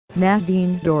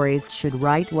Nadine Dorries should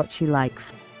write what she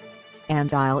likes.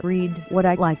 And I'll read what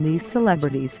I like. These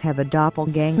celebrities have a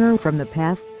doppelganger from the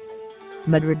past.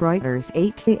 Madrid Reuters.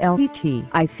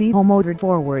 Atletico Madrid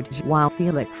forward Joao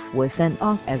Felix was sent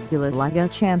off as the La Liga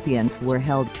champions were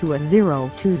held to a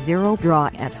 0-0 draw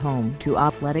at home to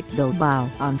Athletic Bilbao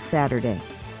on Saturday.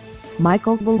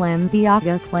 Mikel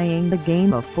Balenziaga playing the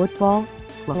game of football,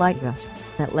 La Liga.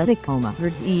 Atletico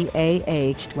Madrid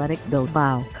Athletic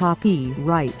Bilbao.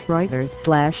 Copyright Reuters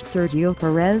 /SERGIO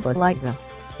PEREZ LaLiga.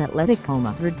 Atletico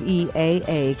Madrid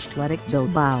Athletic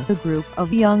Bilbao. A group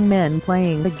of young men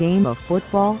playing the game of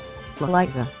football, La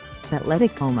Liga.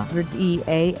 Atletico Madrid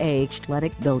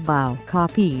Athletic Bilbao.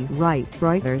 Copyright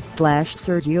Reuters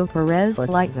 /SERGIO PEREZ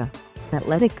LaLiga.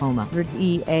 Atletico Madrid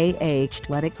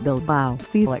Athletic Bilbao.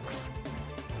 Felix.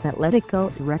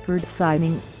 Atletico's record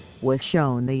signing was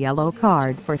shown the yellow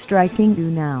card for striking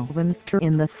Unai Vencedor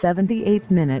in the 78th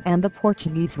minute, and the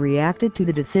Portuguese reacted to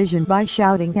the decision by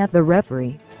shouting at the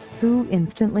referee, who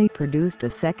instantly produced a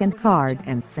second card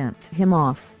and sent him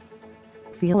off.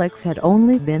 Felix had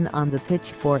only been on the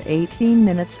pitch for 18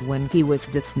 minutes when he was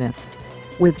dismissed,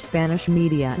 with Spanish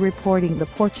media reporting the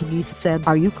Portuguese said,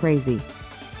 "Are you crazy?"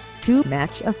 to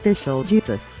match official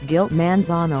Jesus Gil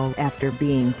Manzano after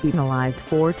being penalized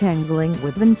for tangling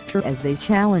with Vencedor as they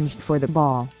challenged for the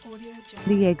ball.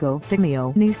 Diego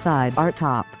Simeone's side are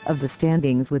top of the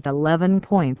standings with 11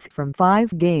 points from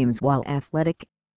 5 games, while Athletic